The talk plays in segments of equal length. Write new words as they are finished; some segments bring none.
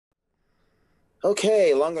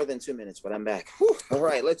Okay, longer than 2 minutes, but I'm back. Whew. All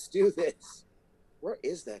right, let's do this. Where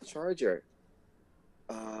is that charger?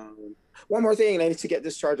 One more thing. I need to get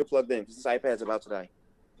this charger plugged in because this iPad's about to die.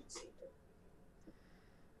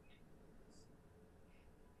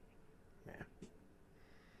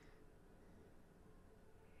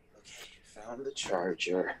 Okay, found the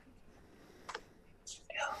charger.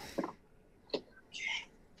 Okay.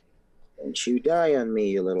 Don't you die on me,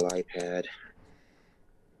 you little iPad.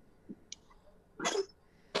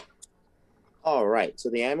 All right, so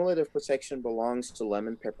the amulet of protection belongs to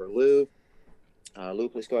Lemon Pepper Lou. Lou,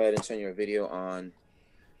 please go ahead and turn your video on.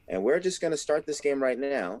 And we're just going to start this game right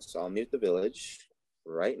now. So I'll mute the village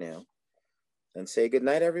right now and say good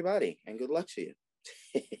night, everybody, and good luck to you.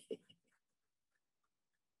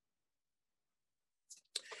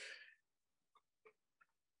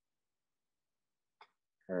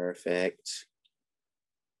 Perfect.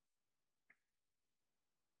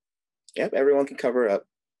 Yep, everyone can cover up.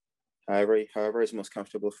 However is most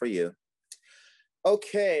comfortable for you.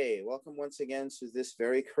 Okay, welcome once again to this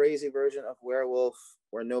very crazy version of Werewolf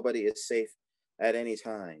where nobody is safe at any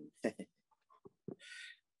time.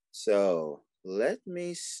 So let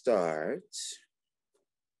me start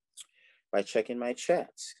by checking my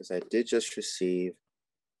chats because I did just receive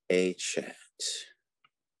a chat.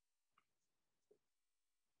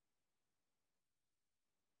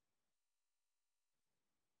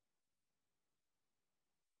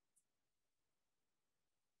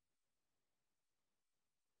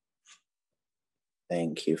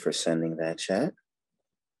 Thank you for sending that chat.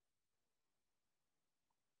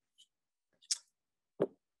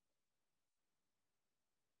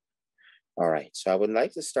 All right, so I would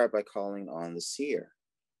like to start by calling on the seer.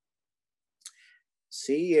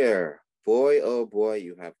 Seer, boy, oh boy,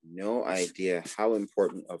 you have no idea how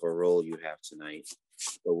important of a role you have tonight,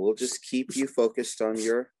 but we'll just keep you focused on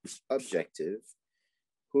your objective.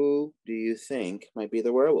 Who do you think might be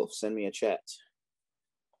the werewolf? Send me a chat.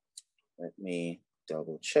 Let me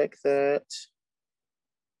double check that.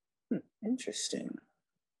 Interesting.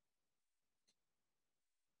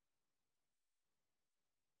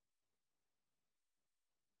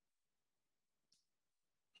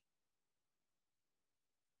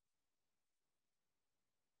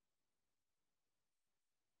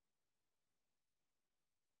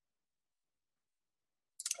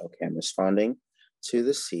 Okay, I'm responding to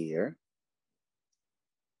the seer.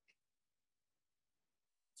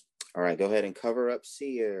 All right, go ahead and cover up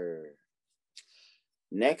seer.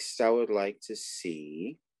 Next, I would like to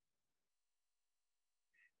see.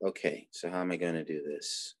 Okay, so how am I going to do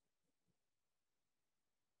this?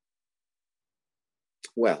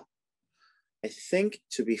 Well, I think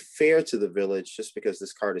to be fair to the village, just because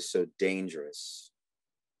this card is so dangerous,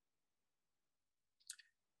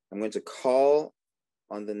 I'm going to call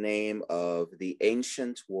on the name of the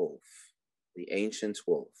Ancient Wolf. The Ancient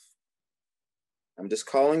Wolf. I'm just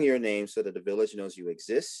calling your name so that the village knows you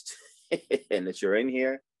exist and that you're in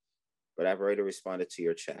here, but I've already responded to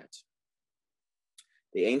your chat.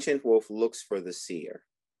 The Ancient Wolf looks for the seer.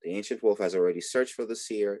 The Ancient Wolf has already searched for the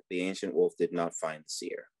seer. The Ancient Wolf did not find the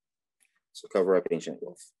seer. So cover up Ancient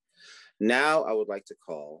Wolf. Now I would like to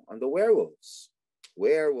call on the werewolves.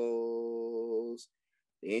 Werewolves.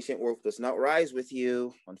 The Ancient Wolf does not rise with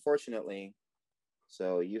you, unfortunately.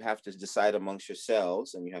 So you have to decide amongst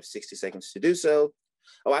yourselves, and you have 60 seconds to do so.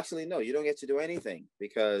 Oh, actually, no, you don't get to do anything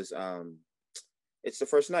because it's the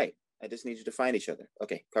first night. I just need you to find each other.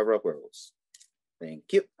 Okay, cover up werewolves. Thank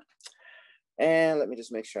you. And let me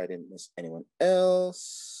just make sure I didn't miss anyone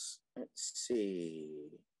else. Let's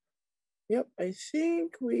see. Yep, I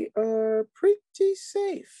think we are pretty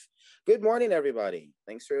safe. Good morning, everybody.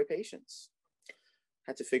 Thanks for your patience.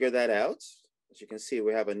 Had to figure that out. As you can see,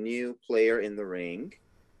 we have a new player in the ring.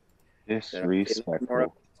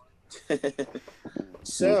 Disrespectful.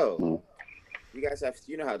 So, you guys have,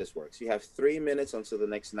 you know how this works. You have 3 minutes until the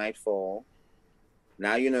next nightfall.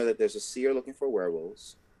 Now you know that there's a seer looking for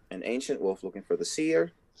werewolves, an ancient wolf looking for the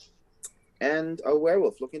seer, and a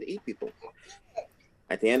werewolf looking to eat people.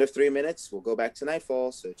 At the end of 3 minutes, we'll go back to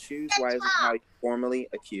nightfall, so choose wisely how you formally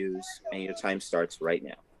accuse, and your time starts right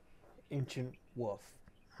now. Ancient wolf.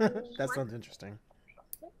 That sounds interesting.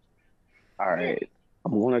 All right.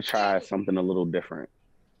 I'm going to try something a little different.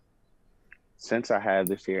 Since I have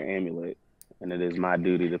this here amulet, and it is my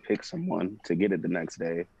duty to pick someone to get it the next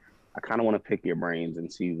day, I kind of want to pick your brains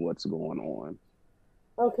and see what's going on.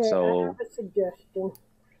 Okay, so, I have a suggestion.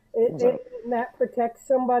 That protects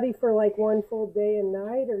somebody for like one full day and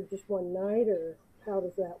night, or just one night, or how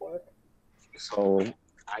does that work? So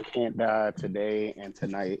I can't die today and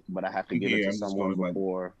tonight, but I have to give it to someone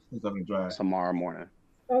before tomorrow morning.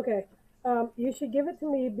 Okay, You should give it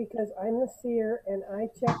to me because I'm the seer and I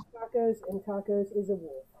check Tacos and Tacos is a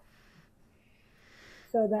wolf.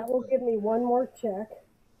 So that will give me one more check.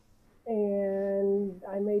 And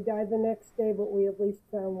I may die the next day, but we at least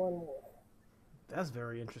found one wolf. That's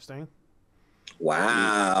very interesting.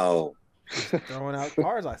 Wow. Just throwing out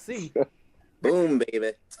cards, I see. Boom,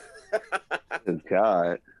 baby. Good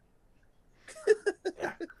God.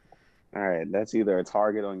 All right, that's either a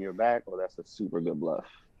target on your back or that's a super good bluff.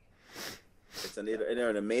 It's either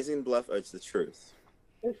an amazing bluff or it's the truth.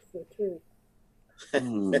 It's the truth.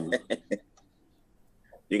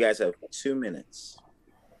 You guys have 2 minutes.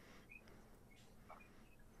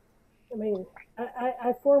 I mean,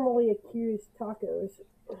 I formally accused Tacos.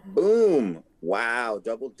 Boom. Wow.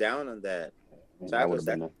 Double down on that. Tacos,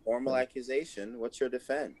 that's a a formal accusation. What's your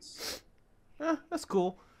defense? That's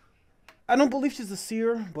cool. I don't believe she's a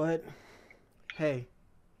seer, but hey,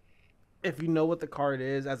 if you know what the card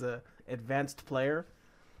is as a advanced player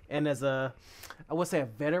and as I would say a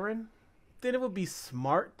veteran, then it would be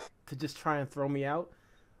smart to just try and throw me out.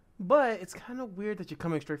 But it's kind of weird that you're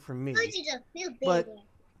coming straight from me. But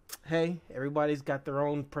hey, everybody's got their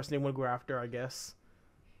own person they want to go after, I guess.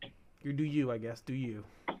 You do you, I guess. Do you.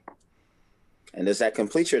 And does that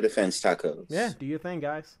complete your defense, Tacos? Yeah, do your thing,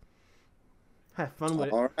 guys. Have fun with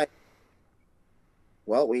it. All right.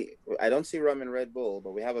 Well, I don't see rum and Red Bull,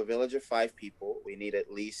 but we have a village of 5 people. We need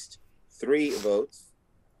at least 3 votes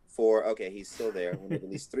for. Okay, he's still there. We need at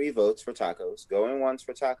least 3 votes for Tacos. Going once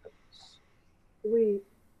for Tacos. Do we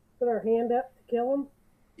put our hand up to kill him?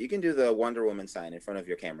 You can do the Wonder Woman sign in front of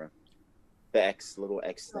your camera. The X, little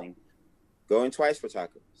X thing. Going twice for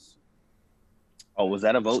Tacos. Oh, was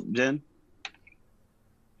that a vote, Jen?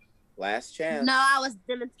 Last chance. No, I was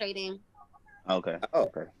demonstrating. Okay. Oh.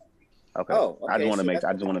 Okay. Okay. Oh, I just okay. want to So make.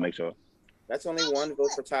 I just want to make sure. That's only 1 vote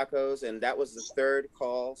for Tacos, and that was the 3rd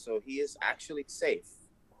call, so he is actually safe.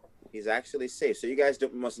 He's actually safe. So you guys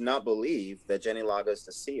must not believe that Jenny Laga is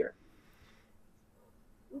the seer.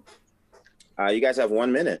 You guys have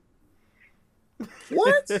 1 minute.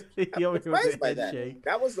 What? I'm surprised by that. Shake.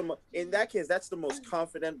 That was in that case, that's the most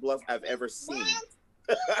confident bluff I've ever seen.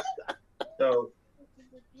 So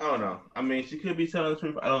I don't know. I mean, she could be telling the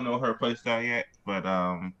truth. I don't know her play style yet, but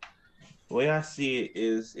the way I see it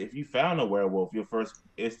is, if you found a werewolf, your first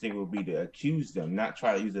instinct would be to accuse them, not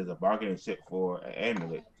try to use it as a bargaining chip for an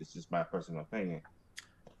amulet. This is my personal opinion.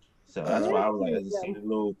 So that's why I was like, it seemed a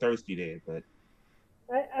little thirsty there, but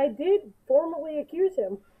I did formally accuse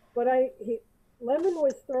him, but Lemon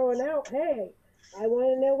was throwing out, hey, I want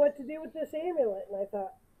to know what to do with this amulet. And I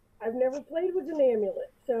thought, I've never played with an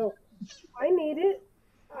amulet, so I need it.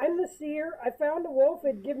 I'm the seer. I found a wolf.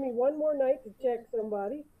 It'd give me 1 more night to check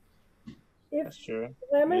somebody. that's true.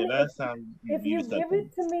 Lemon, Yeah, last time if you give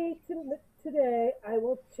it to me today, I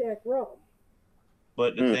will check Rome.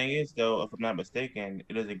 But the thing is, though, if I'm not mistaken,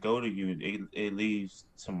 it doesn't go to you. It leaves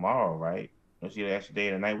tomorrow, right? Don't you actually day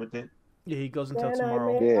and a night with it? Yeah, he goes until Then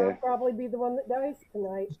tomorrow. I'll probably be the one that dies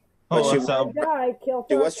tonight. But Oh, she, so Die, kill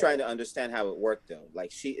she was Taco. trying to understand how it worked, though.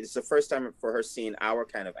 Like, it's the first time for her seeing our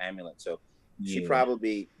kind of amulet. So she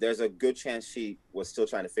probably, there's a good chance she was still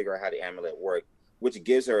trying to figure out how the amulet worked, which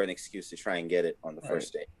gives her an excuse to try and get it on the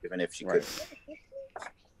first day, even if she could.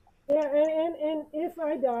 Yeah, and if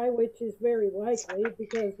I die, which is very likely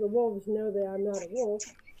because the wolves know that I'm not a wolf,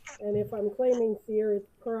 and if I'm claiming fear, it's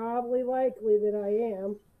probably likely that I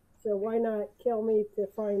am. So why not kill me to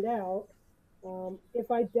find out?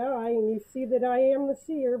 If I die and you see that I am the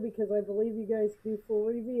seer, because I believe you guys do full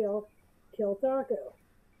reveal, kill Taco.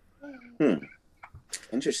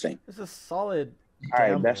 Interesting. It's a solid. All right,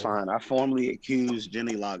 gamble. that's fine. I formally accused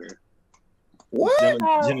Jenny Lager. What?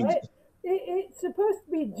 It's supposed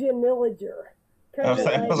to be Janillager. I was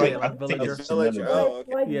like, like villager. Villager. Oh,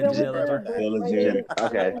 okay. Like Yeah, villager. Villager.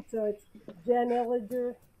 Okay. So it's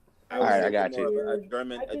Janillager. All right, I got you. A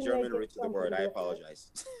German root to the word. I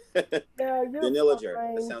apologize. No, you're Janillager.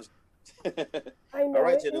 fine. That sounds. I know. All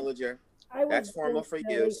right, Janillager. I was That's formal for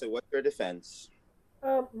silly. you. So what's your defense?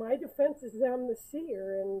 My defense is that I'm the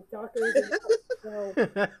seer and Taco is a wolf. So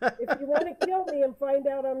if you want to kill me and find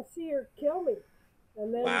out I'm seer, kill me.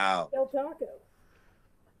 And then kill Taco.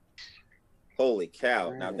 Holy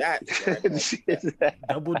cow. Now that.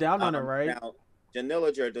 Double down on it, right? Now,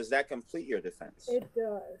 Janillager, does that complete your defense? It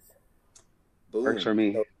does. Boom. Works for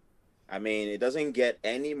me. So, I mean, it doesn't get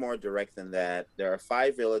any more direct than that. There are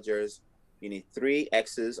 5 villagers. You need 3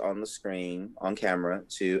 X's on the screen, on camera,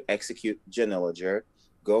 to execute Janillager.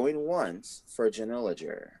 Going once for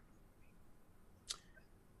Janillager.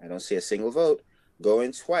 I don't see a single vote.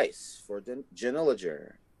 Going twice for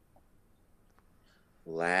Janillager.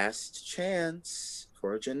 Last chance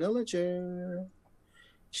for Janillager.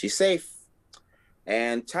 She's safe.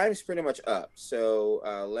 And time's pretty much up. So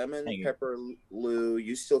Lemon, Pepper, Lou,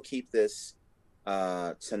 you still keep this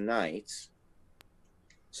tonight.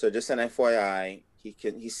 So just an FYI,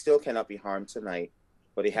 he still cannot be harmed tonight,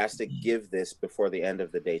 but he has to give this before the end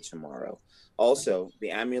of the day tomorrow. Also,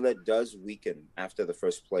 the amulet does weaken after the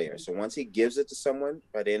first player. So once he gives it to someone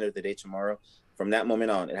by the end of the day tomorrow, from that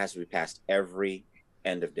moment on, it has to be passed every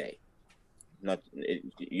end of day.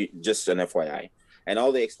 Just an FYI. And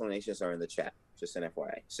all the explanations are in the chat. Just an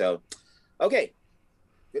FYI. So, okay.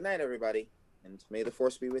 Good night, everybody. And may the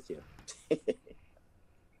force be with you.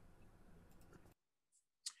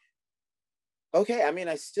 Okay, I mean,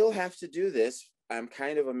 I still have to do this. I'm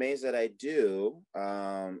kind of amazed that I do,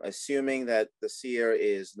 assuming that the seer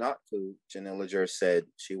is not who Janillager said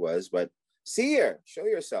she was. But seer, show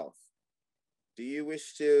yourself. Do you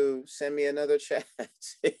wish to send me another chat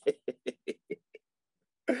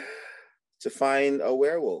to find a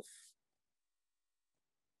werewolf?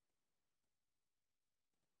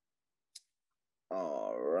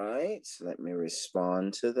 All right, let me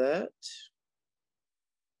respond to that.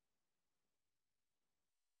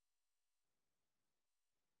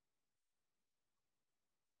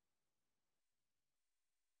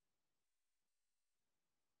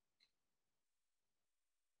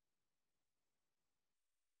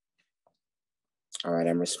 All right,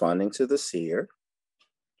 I'm responding to the seer.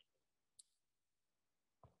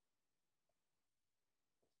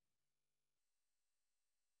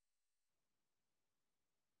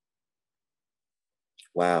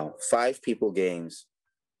 Wow, 5 people games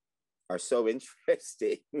are so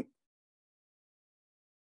interesting.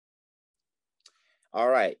 All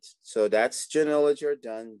right, so that's Janillager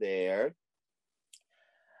done there.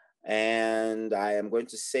 And I am going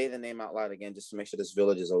to say the name out loud again just to make sure this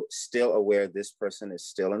village is still aware this person is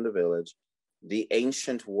still in the village. The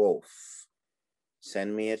Ancient Wolf.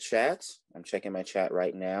 Send me a chat. I'm checking my chat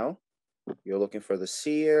right now. You're looking for the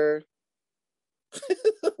seer.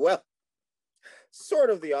 Well,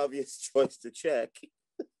 sort of the obvious choice to check.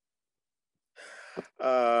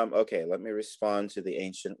 Okay, let me respond to the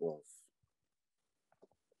Ancient Wolf.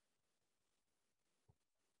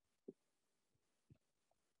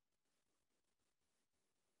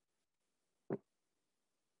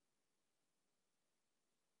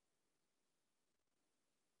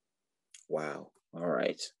 Wow. All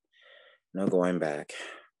right. No going back.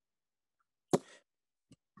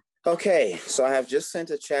 Okay, so I have just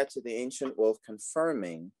sent a chat to the Ancient Wolf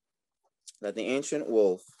confirming that the Ancient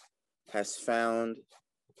Wolf has found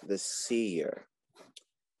the seer.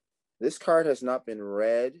 This card has not been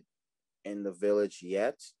read in the village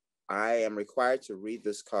yet. I am required to read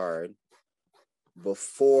this card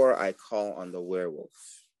before I call on the werewolf.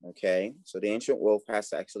 Okay, so the Ancient Wolf has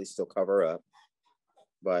to actually still cover up,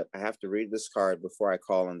 but I have to read this card before I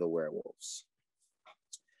call on the werewolves.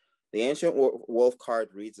 The Ancient Wolf card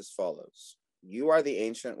reads as follows. You are the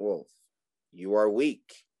Ancient Wolf. You are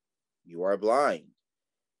weak. You are blind.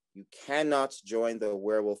 You cannot join the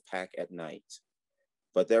werewolf pack at night.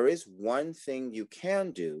 But there is one thing you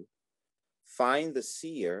can do. Find the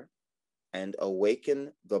seer and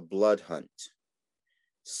awaken the blood hunt.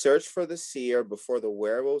 Search for the seer before the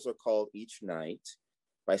werewolves are called each night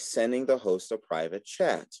by sending the host a private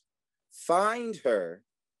chat. Find her,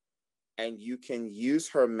 and you can use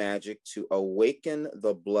her magic to awaken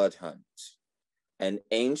the blood hunt, an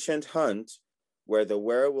ancient hunt where the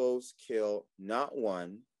werewolves kill not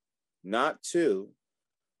 1, not 2,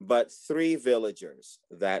 but 3 villagers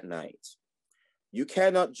that night. You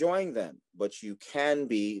cannot join them, but you can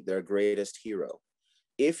be their greatest hero.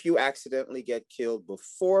 If you accidentally get killed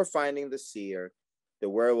before finding the seer, the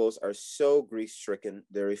werewolves are so grief-stricken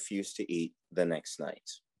they refuse to eat the next night.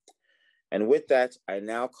 And with that, I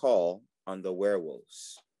now call on the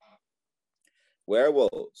werewolves.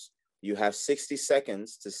 Werewolves, you have 60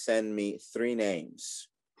 seconds to send me 3 names.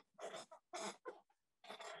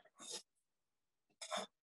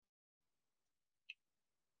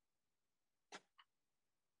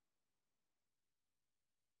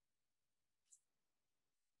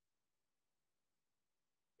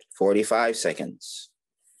 "45 seconds.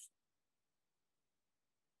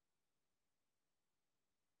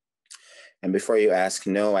 And before you ask,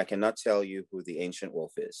 no, I cannot tell you who the Ancient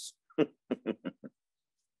Wolf is.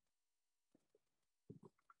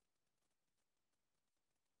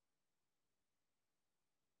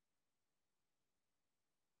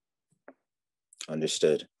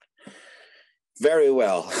 Understood. Very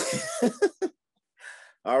well.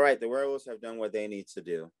 All right, the werewolves have done what they need to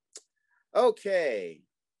do. Okay,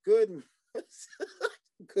 good,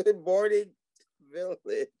 good morning,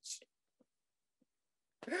 village.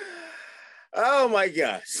 Oh my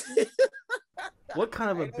gosh. What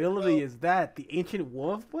kind of ability is that? The ancient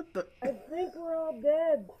wolf? What the? I think we're all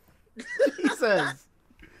dead. He says.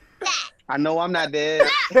 I know I'm not dead.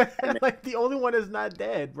 Like the only one is not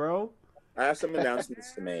dead, bro. I have some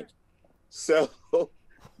announcements to make. So,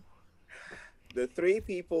 the 3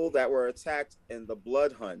 people that were attacked in the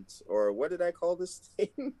blood hunt, or what did I call this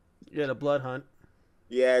thing? Yeah, the blood hunt.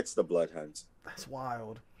 Yeah, it's the blood hunt. That's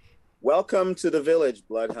wild. Welcome to the village,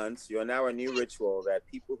 blood hunts. You are now a new ritual that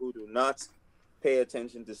people who do not pay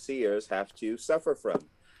attention to seers have to suffer from.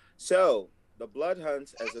 So, the blood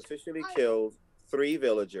hunt has officially killed 3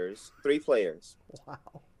 villagers, 3 players.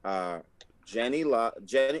 Wow.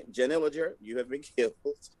 Jenillager, you have been killed.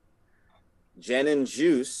 Jen and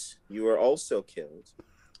Juice, you were also killed.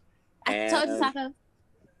 I told you, Taco.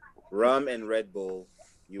 Rum and Red Bull,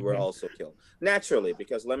 you were also killed. Naturally,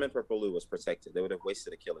 because Lemon Purple Lou was protected. They would have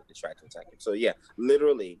wasted a kill if they tried to attack him. So yeah,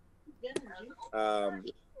 literally,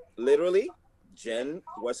 Jen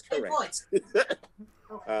was correct.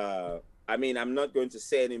 I mean, I'm not going to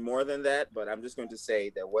say any more than that, but I'm just going to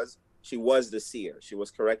say she was the seer. She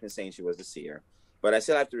was correct in saying she was the seer. But I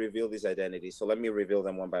still have to reveal these identities. So let me reveal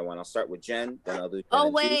them one by one. I'll start with Jen, then I'll do Jen. Oh,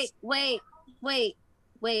 and wait.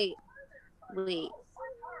 Juice.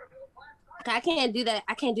 I can't do that.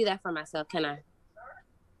 I can't do that for myself, can I?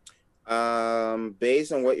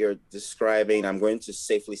 Based on what you're describing, I'm going to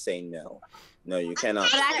safely say no. No, you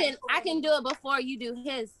cannot. But I can do it before you do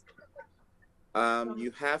his.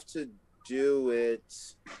 You have to do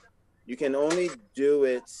it. You can only do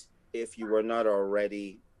it if you were not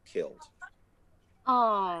already killed.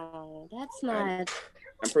 Oh, that's not.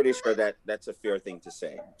 I'm pretty sure that that's a fair thing to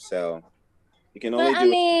say. So you can only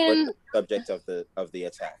do it with the subject of the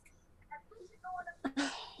attack.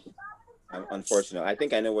 Unfortunately, I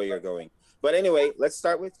think I know where you're going. But anyway, let's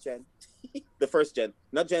start with Jen. The first Jen,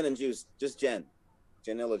 not Jen and Juice, just Jen.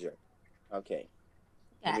 Jenillager. Okay.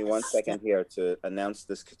 Yes. Give me 1 second here to announce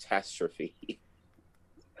this catastrophe.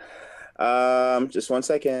 Just 1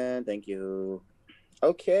 second. Thank you.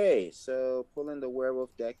 Okay, so pulling the werewolf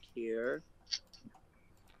deck here.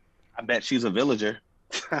 I bet she's a villager.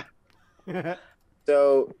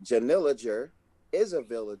 So Jenillager is a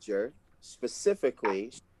villager,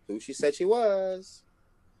 specifically who she said she was.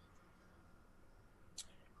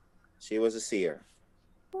 She was a seer.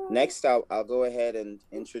 Next, I'll go ahead and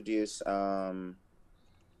introduce Jen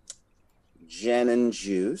and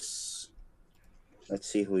Juice. Let's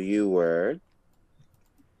see who you were.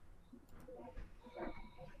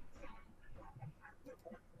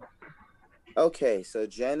 Okay, so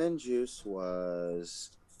Jen and Juice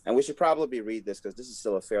was, and we should probably read this because this is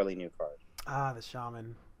still a fairly new card. Ah, the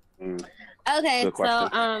shaman. Okay, Good so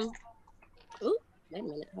question. ooh, wait a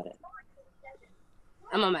minute, hold it.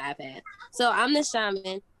 I'm on my iPad. So I'm the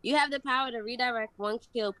shaman. You have the power to redirect 1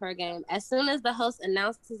 kill per game. As soon as the host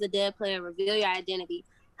announces a dead player, reveal your identity.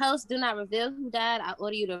 Host, do not reveal who died. I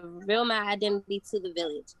order you to reveal my identity to the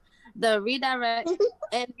village. The redirect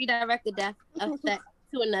the death effect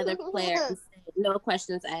to another player instead. No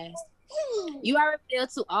questions asked. You are revealed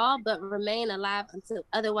to all but remain alive until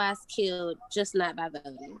otherwise killed, just not by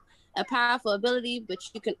voting. A powerful ability, but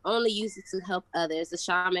you can only use it to help others. The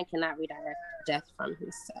shaman cannot redirect death from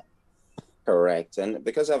himself. Correct. And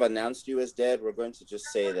because I've announced you as dead, we're going to just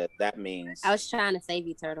say that means... I was trying to save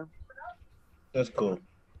you, Turtle. That's cool.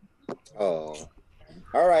 Oh.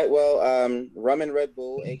 All right. Well, Rum and Red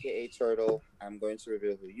Bull, a.k.a. Turtle, I'm going to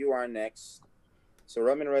reveal who you are next. So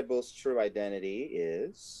Rum and Red Bull's true identity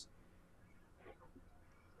is...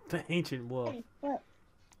 The ancient wolf.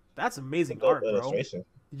 That's amazing art, bro. Illustration.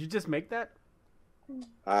 Did you just make that?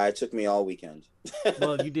 It took me all weekend.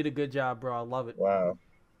 Well, you did a good job, bro. I love it. Wow.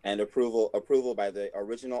 And approval by the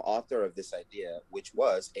original author of this idea, which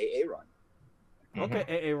was A.A. Ron. Okay,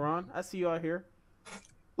 A.A. Ron. I see you out here.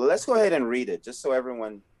 Well, let's go ahead and read it, just so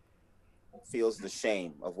everyone feels the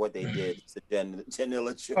shame of what they did to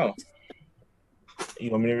Jenillager. Oh.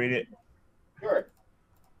 You want me to read it? Sure.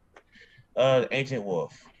 Ancient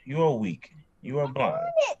Wolf, you are weak. You are blind.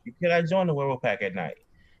 You cannot join the werewolf pack at night.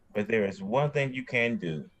 But there is one thing you can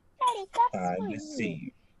do. Find the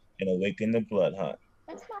seed and awaken the blood hunt.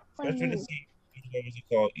 Search for the seed. Whoever's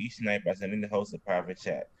called each night by sending the host a private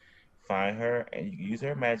chat. Find her and you can use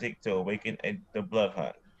her magic to awaken the blood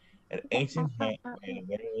hunt. An ancient hunt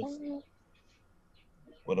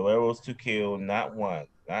where the werewolves to kill not 1,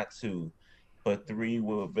 not 2, but 3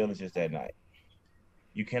 villagers that night.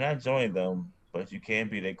 You cannot join them, but you can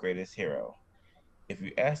be their greatest hero. If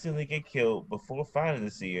you accidentally get killed before finding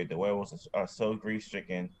the seer, the werewolves are so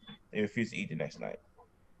grief-stricken they refuse to eat the next night.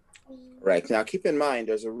 Right. Now, keep in mind,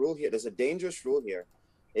 there's a rule here. There's a dangerous rule here.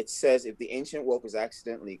 it says if the ancient wolf is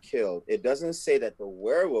accidentally killed, it doesn't say that the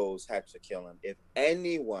werewolves had to kill him. If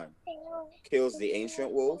anyone kills the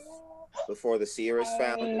ancient wolf before the seer is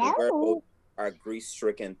found, the werewolves are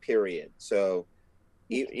grief-stricken, period. So,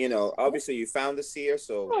 you know, obviously you found the seer,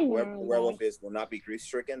 so whoever the werewolf is will not be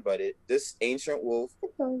grief-stricken, but this ancient wolf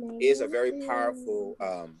is a very powerful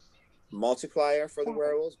multiplier for the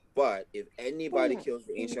werewolves. But if anybody kills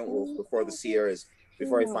the ancient wolf before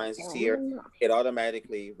he finds the seer, it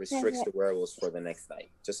automatically restricts the werewolves for the next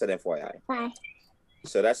night. Just an FYI.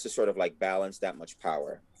 So that's to sort of like balance that much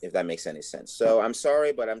power, if that makes any sense. So I'm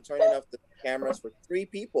sorry, but I'm turning off the cameras for 3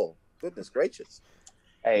 people. Goodness gracious.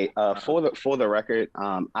 Hey, for the record,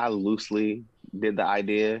 I loosely did the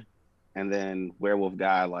idea, and then Werewolf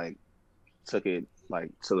guy like took it like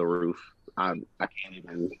to the roof. I can't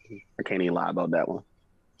even lie about that one.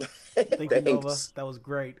 Thank you, Nova. That was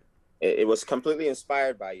great. It was completely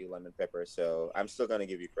inspired by you, Lemon Pepper. So I'm still gonna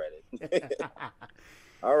give you credit.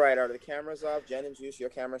 All right, are the cameras off? Jen and Juice, your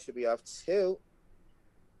camera should be off too.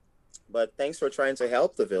 But thanks for trying to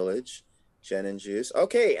help the village, Jen and Juice.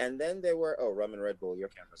 Okay, and then there were Rum and Red Bull, your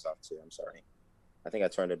camera's off too. I'm sorry. I think I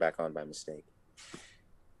turned it back on by mistake.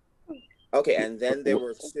 Okay, and then there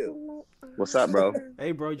were 2. What's up, bro?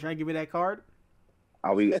 Hey, bro, you trying to give me that card?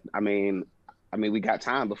 Are we? I mean, we got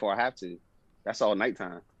time before I have to. That's all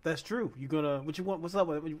nighttime. That's true. You gonna? What you want? What's up?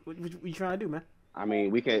 What you trying to do, man? I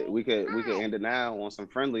mean, we could end it now on some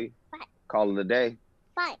friendly. Call it a day.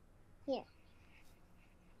 Fine. Here.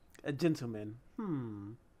 A gentleman.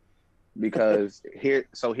 Because here's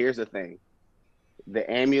the thing.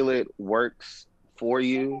 The amulet works for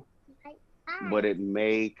you, but it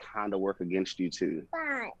may kind of work against you too.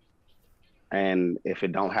 Fine. And if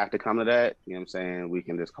it don't have to come to that, you know what I'm saying, we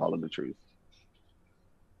can just call it the truth.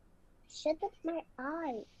 Shut up my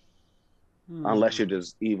eye. Unless you're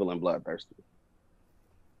just evil and bloodthirsty.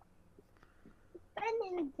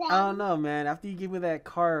 I don't know, man. After you give me that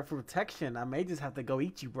card for protection, I may just have to go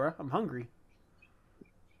eat you, bro. I'm hungry.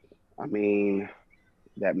 I mean,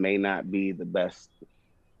 that may not be the best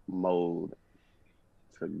mode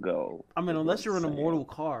to go. I mean, unless you're an immortal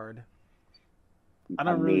card.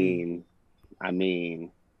 I mean,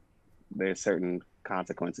 there's certain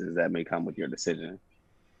consequences that may come with your decision.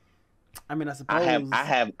 I mean, I suppose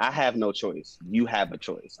I have no choice. You have a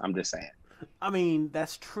choice. I'm just saying. I mean,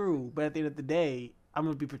 that's true, but at the end of the day, I'm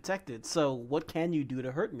gonna be protected. So, what can you do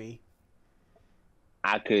to hurt me?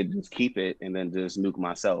 I could just keep it and then just nuke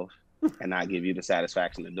myself and not give you the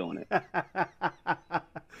satisfaction of doing it.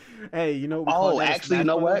 Hey, you know. Actually, you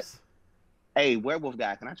know what? Hey, werewolf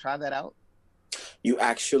guy, can I try that out? You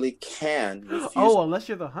actually can. Unless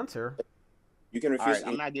you're the hunter. You can refuse. Right,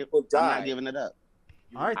 I'm not giving it up.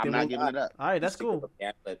 All right, I'm not giving it up. All right, that's cool.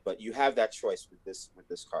 But you have that choice with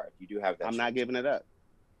this card. You do have that. I'm not giving it up.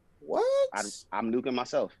 What? I'm nuking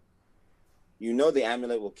myself. You know the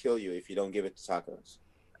amulet will kill you if you don't give it to Tacos.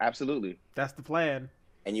 Absolutely. That's the plan.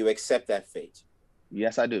 And you accept that fate.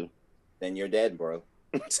 Yes, I do. Then you're dead, bro.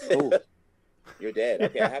 Cool. You're dead.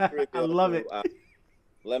 Okay, I have to reveal. I love it.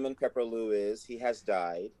 Lemon Pepper Lou he has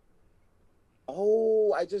died.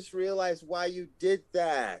 Oh, I just realized why you did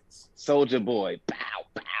that. Soldier boy. Bow,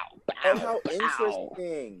 bow, bow. Oh, how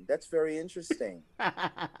interesting. That's very interesting.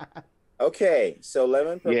 Okay, so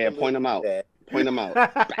Lemon Pepper Lou point him out. Dead. Point him out.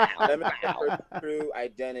 Lemon Pepper's true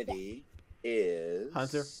identity is...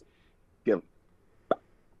 Hunter. Give.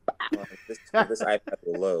 This iPad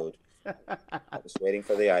will load. I was waiting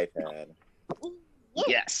for the iPad.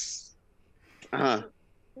 Yes.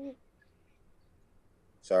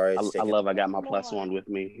 Sorry. I got my +1 with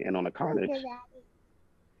me and on the carnage.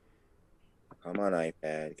 Come on,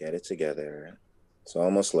 iPad. Get it together. It's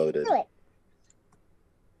almost loaded.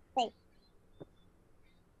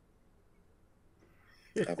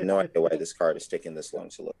 I have no idea why this card is taking this long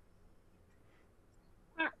to load.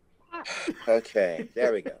 Okay,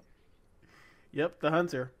 there we go. Yep, the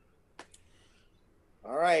hunter.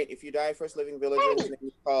 All right. If you die, first living villager whose name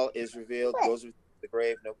you call is revealed, goes with the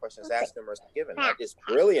grave, no questions asked, no mercy given. That is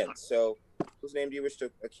brilliant. So, whose name do you wish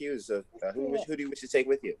to accuse of? Who do you wish to take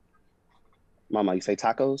with you? Mama, you say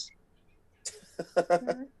tacos?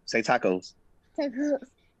 Say tacos. Tacos.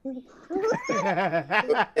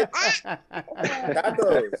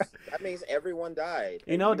 That means everyone died.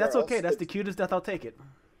 You know, that's okay. That's the cutest death. I'll take it.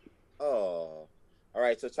 Oh. All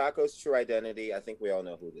right, so Taco's true identity, I think we all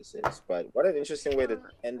know who this is, but what an interesting way to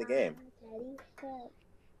end the game.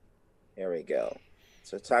 Here we go.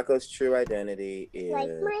 So Taco's true identity is...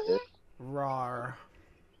 Rawr.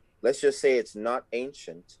 Let's just say it's not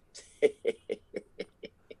ancient. I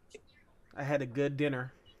had a good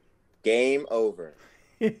dinner. Game over.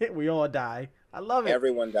 We all die. I love it.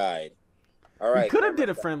 Everyone died. All right. We could have did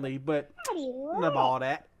camera a friendly, but Daddy, not about all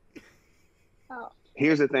that. Oh.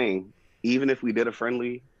 Here's the thing. Even if we did a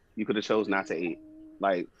friendly, you could have chose not to eat.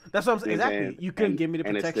 Like, That's what I'm saying. You know what I'm Exactly. saying? You couldn't And- give me the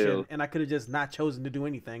and it's protection, still- and I could have just not chosen to do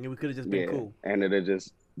anything, and we could have just been cool. And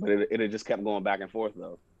it just kept going back and forth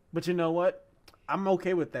though. But you know what? I'm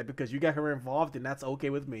okay with that because you got her involved, and that's okay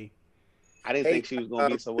with me. I didn't Hey, think she was gonna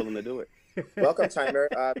be so willing to do it. Welcome, Timer.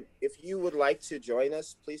 If you would like to join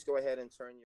us, please go ahead and turn your